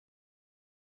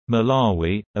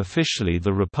Malawi, officially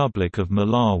the Republic of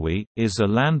Malawi, is a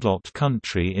landlocked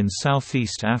country in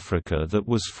southeast Africa that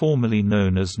was formerly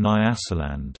known as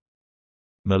Nyasaland.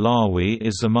 Malawi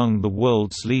is among the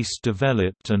world's least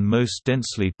developed and most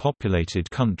densely populated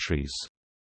countries.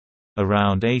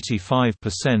 Around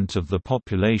 85% of the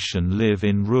population live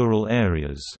in rural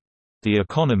areas. The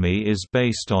economy is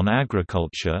based on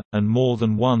agriculture, and more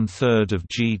than one-third of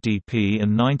GDP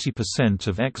and 90%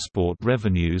 of export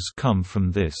revenues come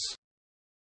from this.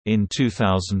 In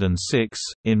 2006,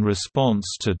 in response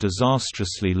to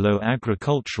disastrously low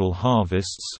agricultural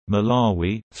harvests,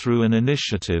 Malawi, through an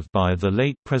initiative by the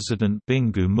late President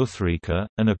Bingu Mutharika,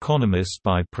 an economist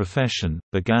by profession,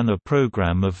 began a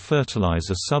program of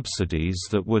fertilizer subsidies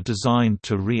that were designed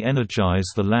to re-energize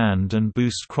the land and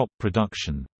boost crop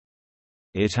production.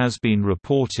 It has been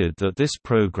reported that this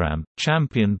program,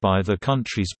 championed by the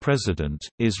country's president,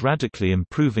 is radically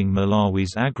improving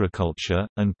Malawi's agriculture,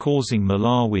 and causing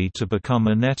Malawi to become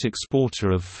a net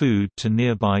exporter of food to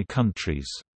nearby countries.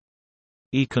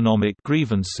 Economic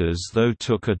grievances though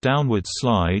took a downward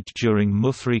slide during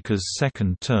Mutharika's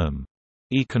second term.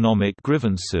 Economic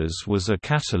grievances was a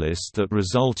catalyst that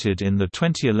resulted in the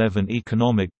 2011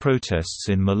 economic protests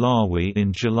in Malawi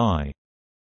in July.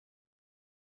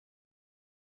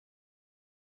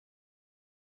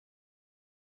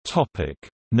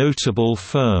 Notable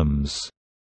firms.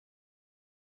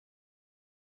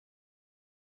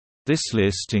 This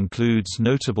list includes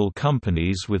notable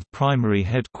companies with primary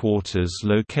headquarters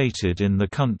located in the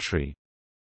country.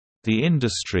 The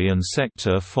industry and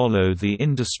sector follow the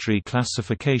Industry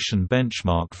Classification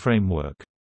Benchmark framework.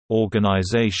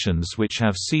 Organizations which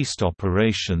have ceased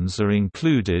operations are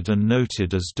included and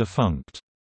noted as defunct.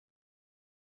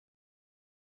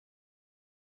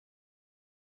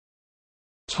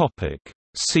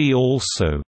 See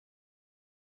also: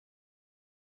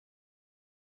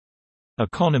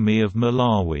 Economy of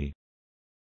Malawi.